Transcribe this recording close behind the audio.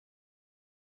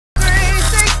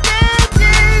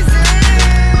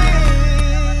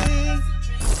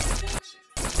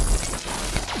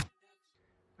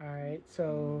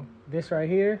So this right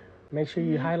here, make sure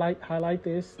you highlight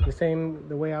this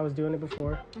the way I was doing it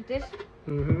before. Like this?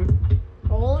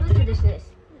 Mm-hmm. All of it or just this?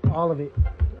 All of it.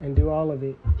 And do all of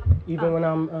it. Even when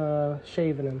I'm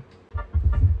shaving them.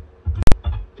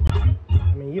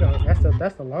 I mean, you don't,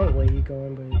 that's the long way you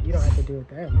going, but you don't have to do it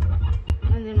that way.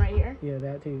 And then right here? Yeah,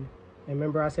 that too. And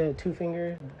remember I said 2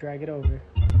 fingers, drag it over.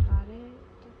 Got it.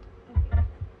 Okay.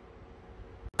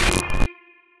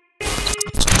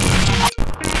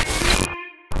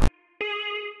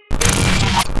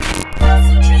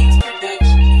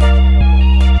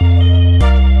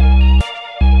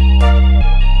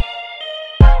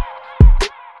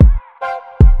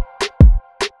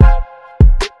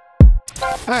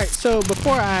 Alright, so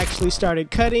before I actually started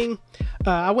cutting,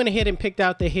 I went ahead and picked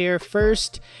out the hair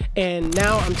first, and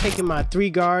now I'm taking my 3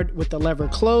 guard with the lever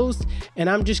closed, and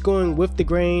I'm just going with the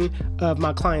grain of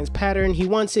my client's pattern. He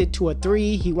wants it to a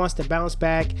 3, he wants to bounce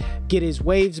back, get his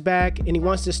waves back, and he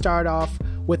wants to start off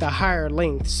with a higher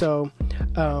length. So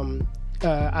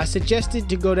I suggested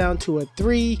to go down to a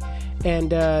 3,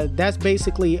 and that's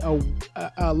basically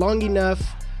a long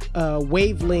enough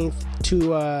wavelength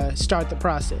to start the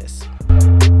process.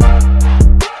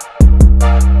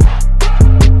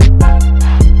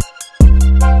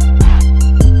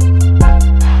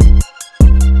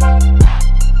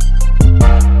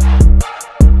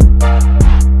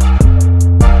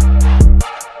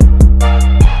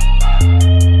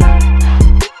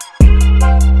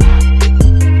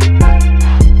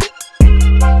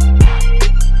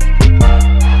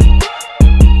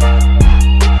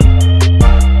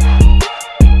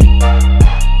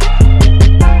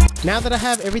 Now that I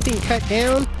have everything cut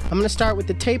down, I'm going to start with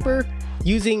the taper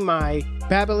using my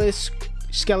Babyliss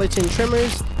skeleton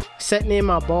trimmers, setting in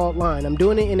my bald line. I'm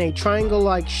doing it in a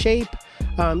triangle-like shape.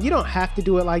 You don't have to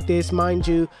do it like this, mind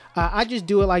you. I just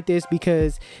do it like this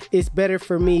because it's better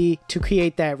for me to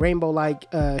create that rainbow-like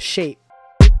shape.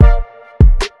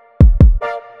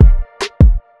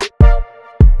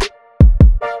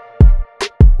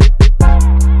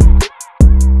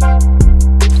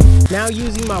 Now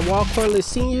using my wall cordless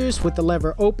seniors with the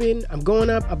lever open, I'm going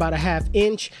up about a ½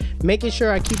 inch, making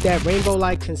sure I keep that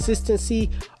rainbow-like consistency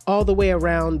all the way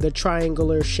around the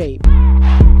triangular shape.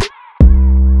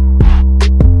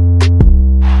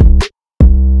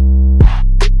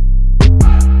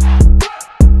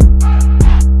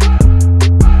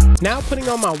 Now putting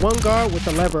on my 1 guard with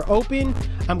the lever open,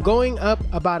 I'm going up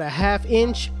about a ½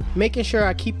 inch, making sure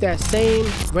I keep that same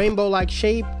rainbow-like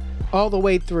shape all the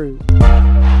way through.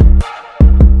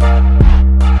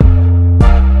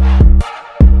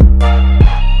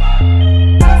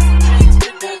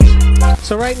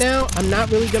 So right now, I'm not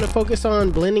really going to focus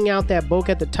on blending out that bulk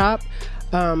at the top.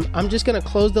 I'm just going to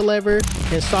close the lever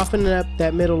and soften up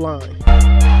that middle line.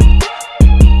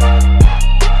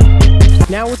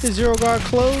 Now with the 0 guard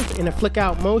closed in a flick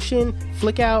out motion,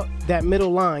 flick out that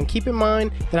middle line. Keep in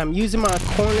mind that I'm using my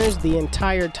corners the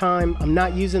entire time. I'm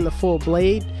not using the full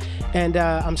blade, and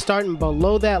I'm starting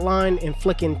below that line and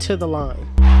flicking to the line.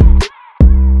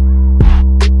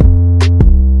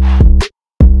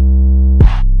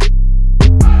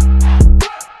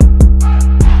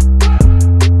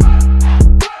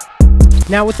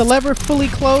 Now with the lever fully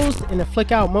closed in a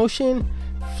flick out motion,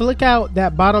 flick out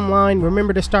that bottom line.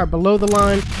 Remember to start below the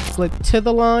line, flick to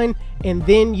the line, and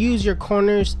then use your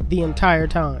corners the entire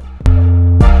time.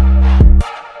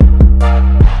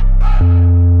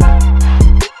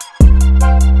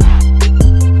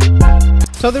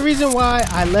 So the reason why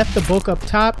I left the bulk up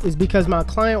top is because my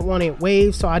client wanted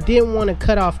waves, so I didn't want to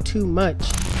cut off too much.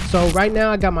 So right now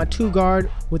I got my 2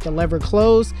 guard with the lever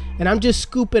closed, and I'm just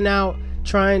scooping out,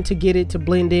 trying to get it to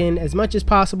blend in as much as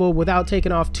possible without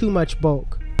taking off too much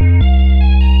bulk.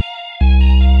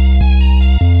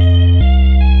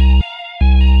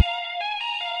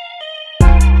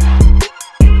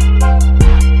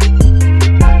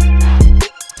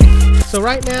 So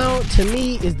right now, to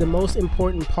me, is the most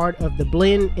important part of the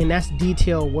blend, and that's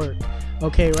detail work.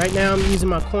 Okay, right now I'm using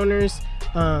my corners,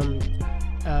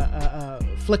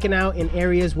 flicking out in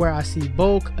areas where I see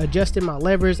bulk, adjusting my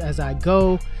levers as I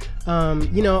go.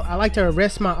 You know, I like to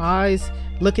rest my eyes,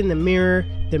 look in the mirror.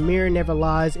 The mirror never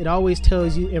lies. It always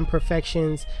tells you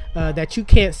imperfections that you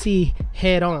can't see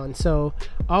head on. So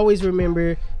always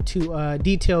remember to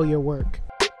detail your work.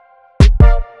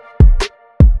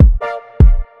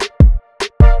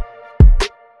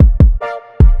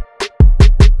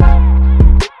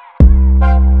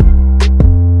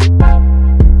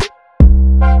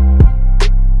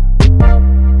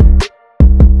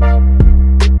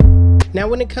 Now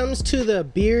when it comes to the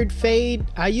beard fade,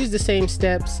 I use the same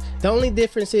steps. The only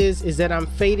difference is that I'm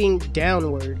fading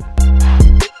downward.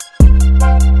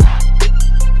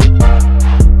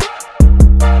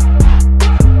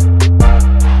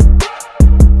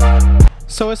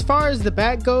 So as far as the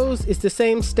back goes, it's the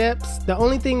same steps. The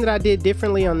only thing that I did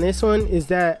differently on this one is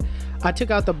that I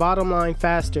took out the bottom line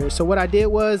faster. So what I did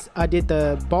was I did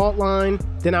the bolt line,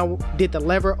 then I did the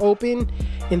lever open,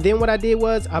 and then what I did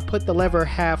was I put the lever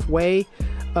halfway,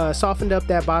 softened up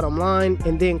that bottom line,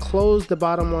 and then closed the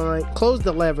bottom line, closed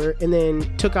the lever, and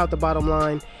then took out the bottom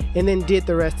line, and then did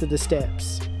the rest of the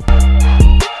steps.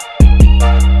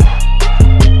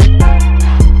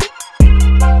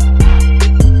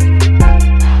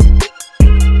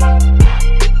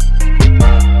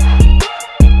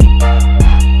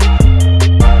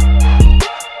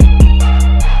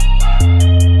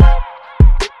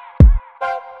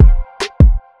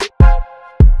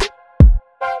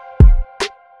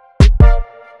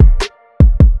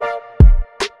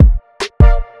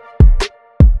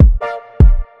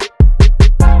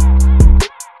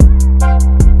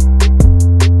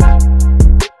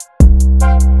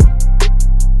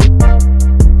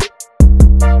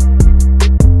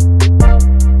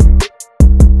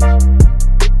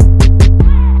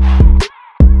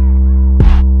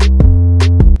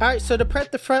 Alright, so to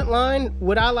prep the front line,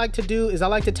 what I like to do is I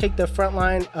like to take the front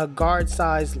line a guard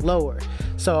size lower.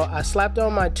 So I slapped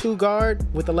on my 2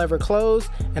 guard with the lever closed,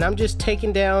 and I'm just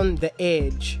taking down the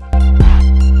edge.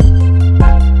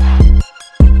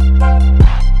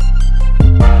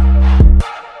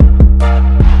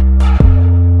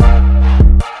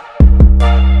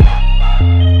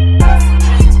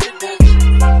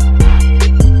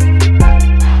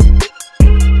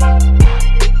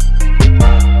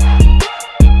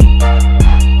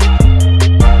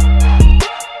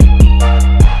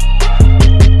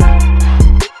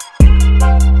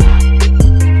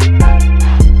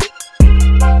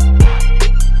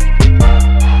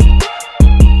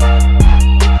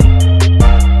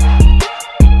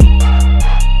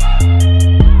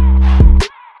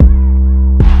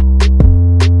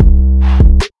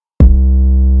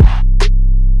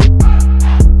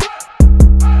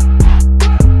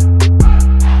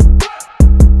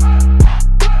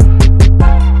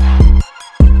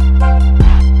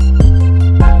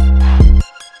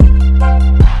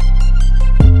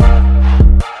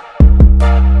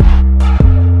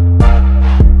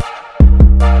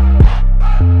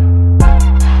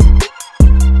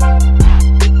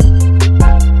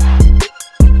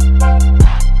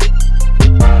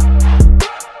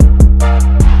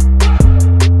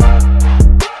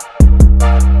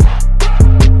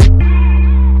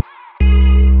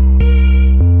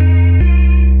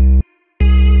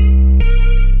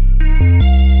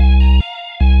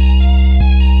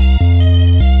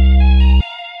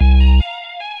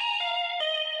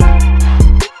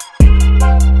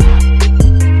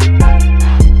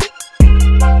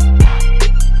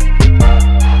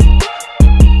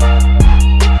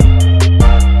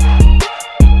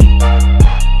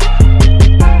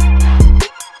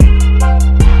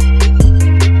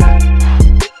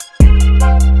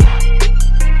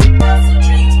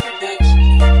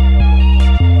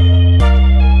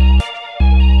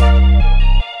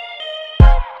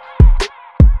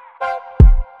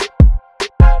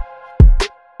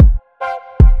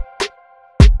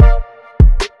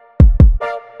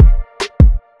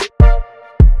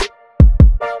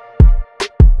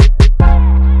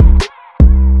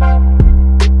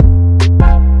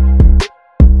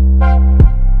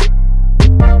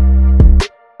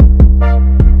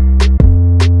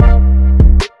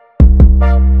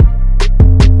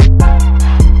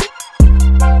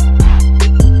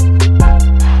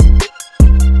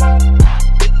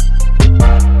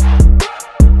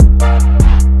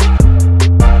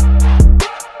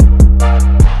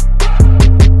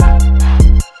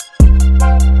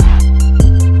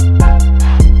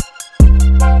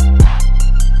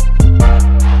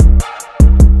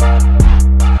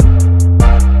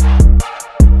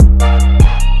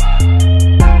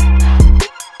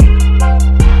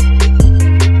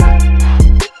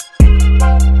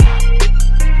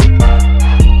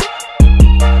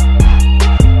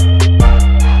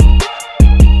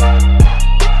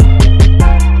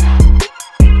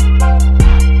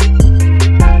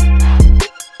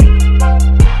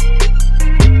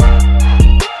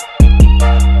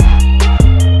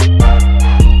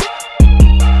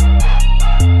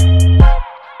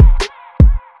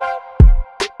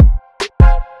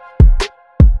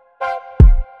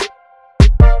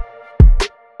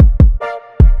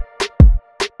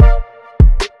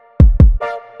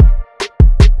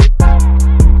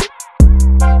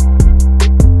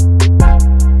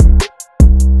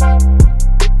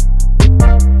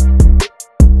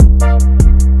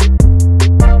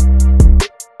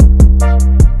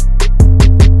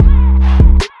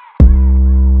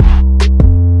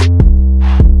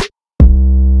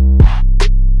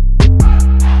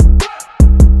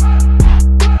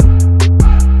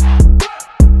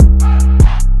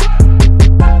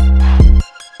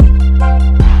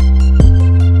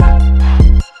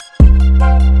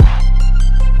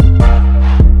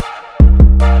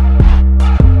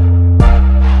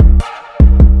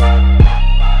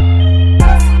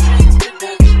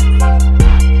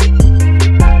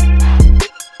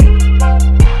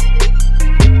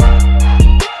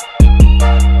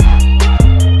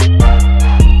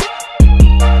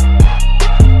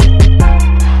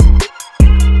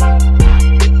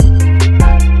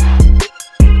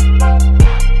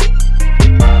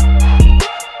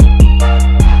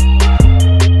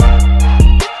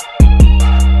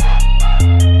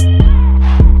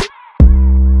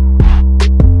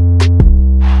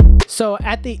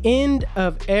 end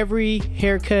of every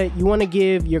haircut, you want to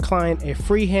give your client a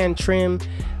freehand trim.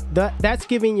 That's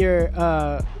giving your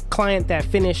client that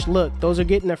finished look. Those are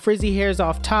getting the frizzy hairs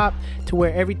off top to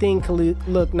where everything can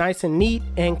look nice and neat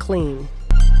and clean.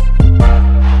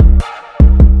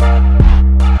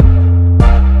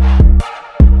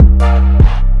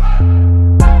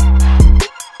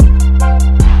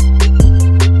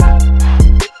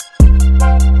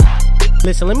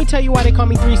 Listen, let me tell you why they call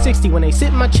me 360. When they sit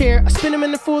in my chair, I spin them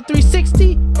in the full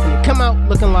 360, and they come out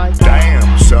looking like,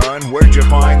 damn, son, where'd you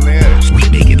find this? We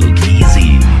make it look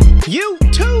easy.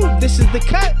 YouTube, this is the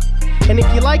cut. And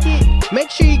if you like it, make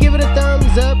sure you give it a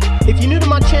thumbs up. If you're new to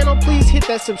my channel, please hit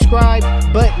that subscribe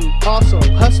button. Also,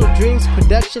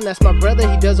 HustleDreamProduction, that's my brother,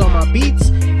 he does all my beats.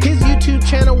 His YouTube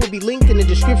channel will be linked in the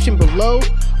description below.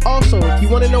 Also, if you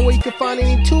want to know where you can find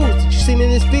any tools that you've seen in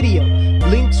this video,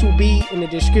 links will be in the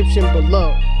description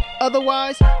below.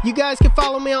 Otherwise, you guys can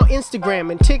follow me on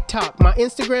Instagram and TikTok. My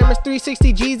Instagram is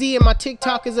 360Jeezy and my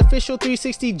TikTok is official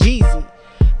 360Jeezy.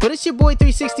 But it's your boy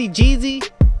 360Jeezy,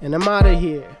 and I'm out of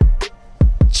here.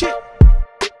 Chip.